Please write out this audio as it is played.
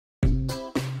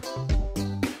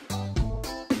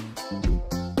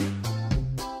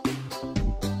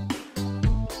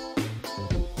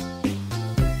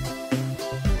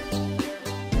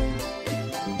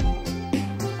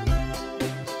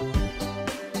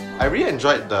I really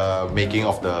enjoyed the making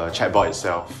of the chatbot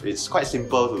itself. It's quite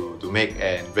simple to make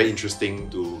and very interesting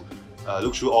to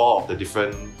look through all of the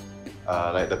different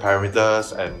like the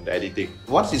parameters and the editing.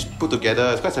 Once it's put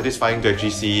together, it's quite satisfying to actually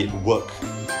see it work.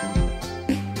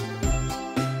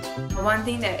 One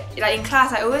thing that, like in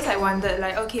class, I always wondered,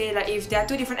 okay, if there are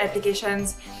two different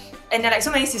applications and there are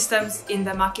so many systems in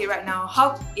the market right now,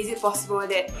 how is it possible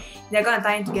that they're gonna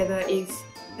tie in together if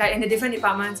in the different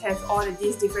departments have all of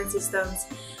these different systems?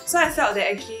 So I felt that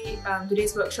actually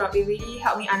today's workshop, it really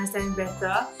helped me understand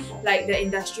better the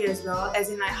industry as well, as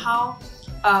in how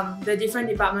the different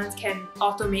departments can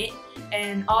automate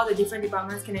and all the different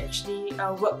departments can actually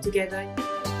work together.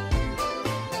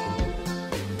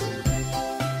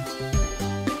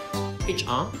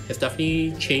 HR has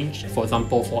definitely changed. For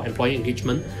example, for employee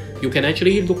engagement, you can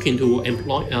actually look into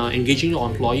engaging your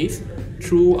employees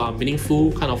through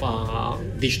meaningful kind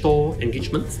of digital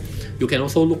engagements. You can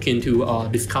also look into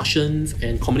discussions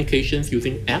and communications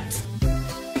using apps.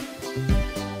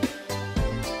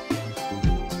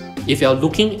 If you are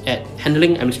looking at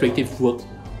handling administrative work,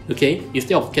 okay,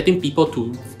 instead of getting people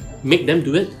to make them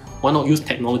do it, why not use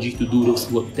technology to do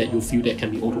those work that you feel that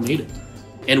can be automated?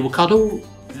 And Workato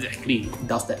exactly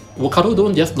does that. Workato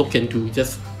don't just look into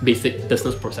just basic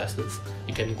business processes.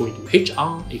 It can go into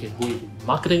HR, it can go into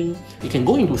marketing, it can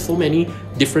go into so many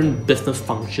different business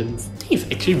functions. I think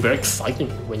it's actually very exciting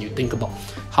when you think about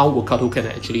how Workato can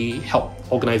actually help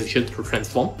organizations to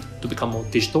transform, to become more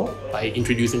digital by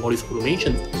introducing all these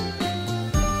automations.